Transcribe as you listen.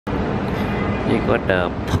You got the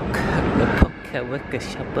pork with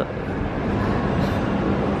shopper.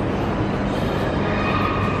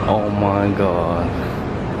 Oh my god.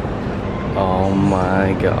 Oh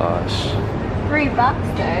my gosh. $3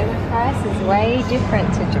 though, the price is way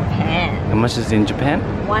different to Japan. How much is it in Japan?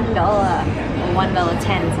 $1 or $1.10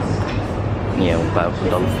 sometimes. Yeah, about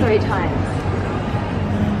This is 3 times.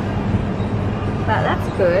 But that's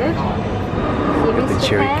good. You With the miss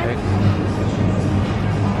cherry Japan? cake.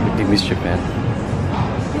 We did miss Japan.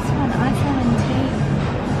 This one, ice lemon tea.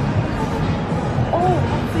 Oh,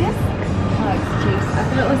 what's this? Oh, it's juice. I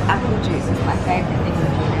thought it was apple juice. It's my favourite thing in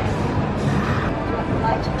Japan. Do you want the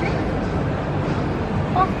light drink?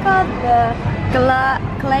 Oh god, the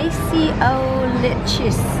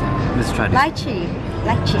glaciolicious. Let's try this. Lychee.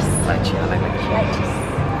 Lychees. Lychee, I like lychee. Lychees.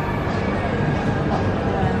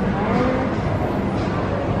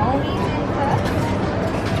 Molly's in first.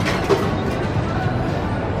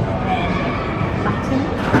 Then button.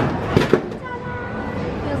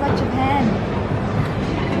 Feels like Japan.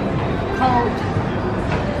 Cold.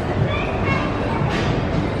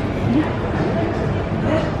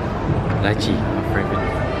 Lychee, my favorite.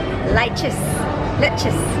 Lychees.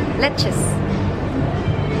 Leches. Leches.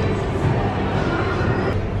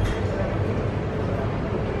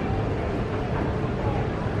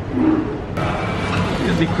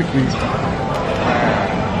 Really quick wings.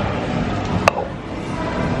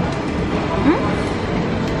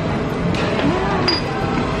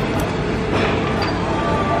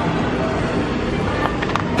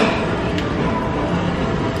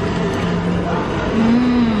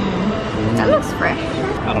 That looks fresh.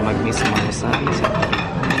 I don't like missing my wasabi.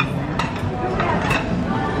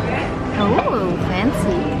 Oh,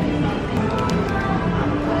 fancy.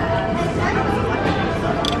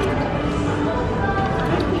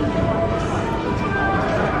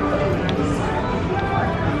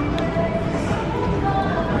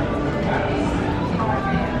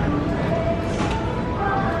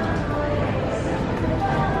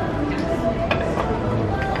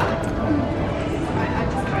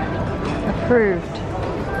 Approved.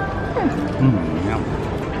 Yum.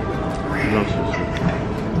 No sushi.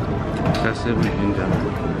 That's everything done.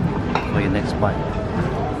 For your next bite.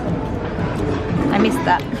 I missed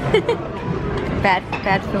that.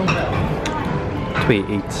 bad film.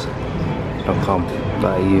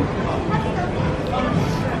 tweeteats.com.au.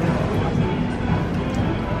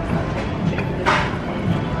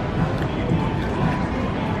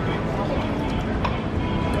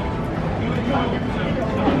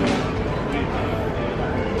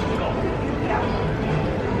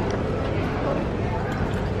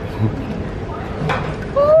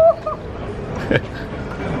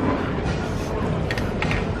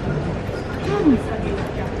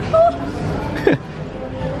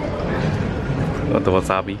 Oh, the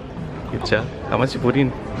wasabi. Good job. How much you put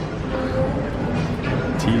in?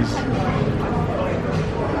 Cheese.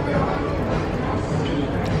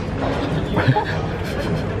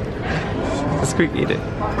 Let's quick eat it.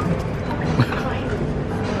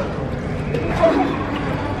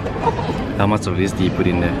 How much of this do you put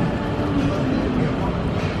in there?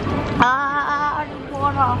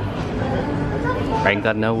 Water. Ain't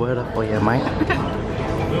got no water for you, mate.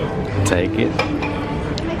 Take it.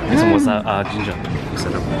 Get some wasabi, ginger. Mix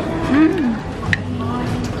it up.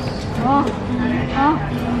 Oh.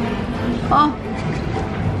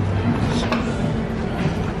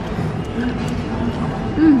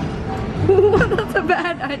 That's a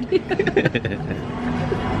bad idea.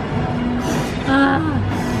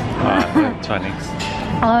 Alright, try next.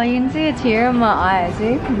 Oh, you can see a tear in my eye,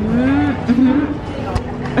 see?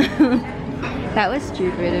 That was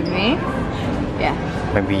stupid of me. Yeah.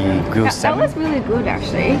 Maybe grilled That salmon. was really good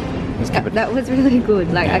actually. That was really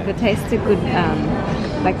good. Like I could taste the good,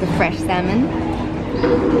 like the fresh salmon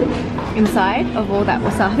inside of all that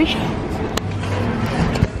wasabi.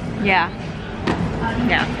 Yeah.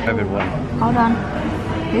 Favorite one. Hold on.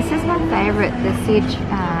 This is my favorite, the siege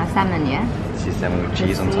salmon, yeah? Cheese salmon with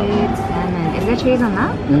cheese on top. Siege salmon. Is there cheese on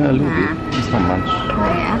that? Yeah, a little Nah. bit. It's not much.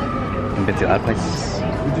 Oh yeah. Compared to other places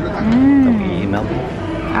that we eat in Melbourne.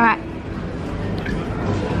 Alright.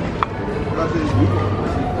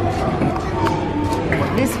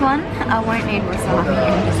 This one, I won't need wasabi,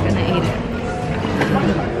 I'm just gonna eat it.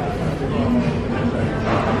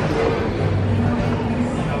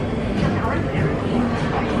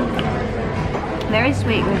 Very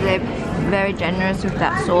sweet because they're very generous with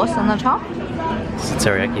that sauce on the top. It's a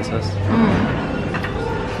teriyaki sauce.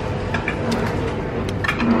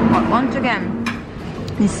 But once again,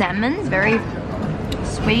 the salmon's very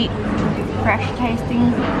sweet, fresh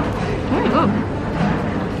tasting. Very good.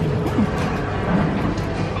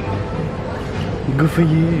 Good for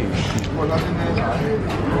you.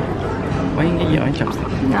 Why don't you get your own chopstick?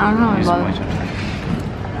 No, I'm not Use bothered. my chopstick.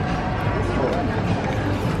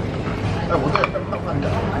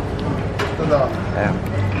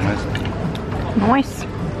 Nice.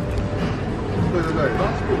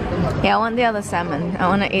 Yeah, I want the other salmon. I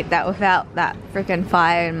want to eat that without that freaking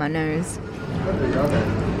fire in my nose.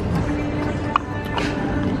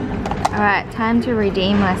 Alright, time to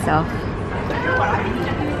redeem myself.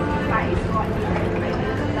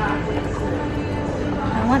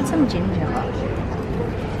 I want some ginger.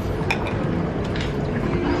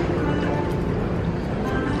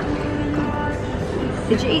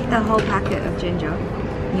 Did you eat the whole packet of ginger?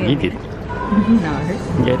 You did. No.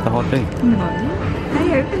 You ate the whole thing. No. How do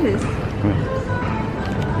you open this?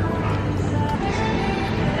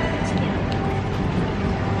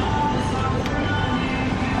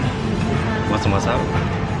 Want some wasabi?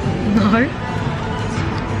 No.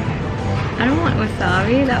 I don't want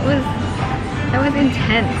wasabi. That was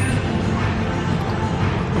intense.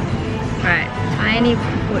 Right, tiny,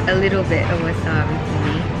 put a little bit of wasabi for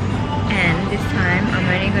me. And this time I'm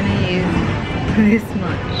only gonna use this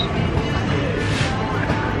much.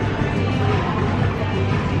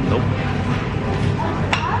 Nope.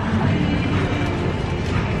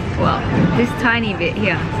 Well, this tiny bit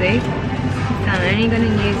here, see? So I'm only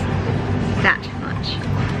gonna use that much.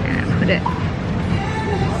 And put it,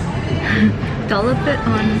 dollop it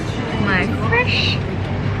on my fresh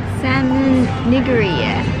salmon nigiri,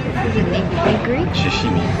 yeah. This is a nigiri.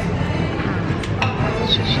 Sashimi.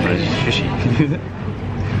 Sushi. Sushi.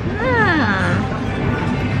 Ah.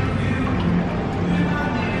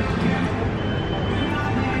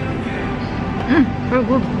 Very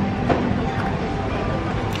good.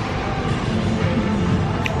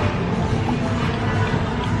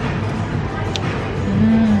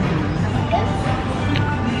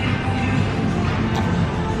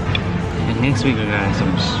 And next week we're going to have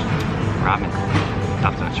some ramen.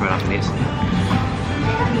 Right after this.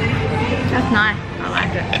 That's nice. I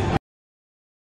like it.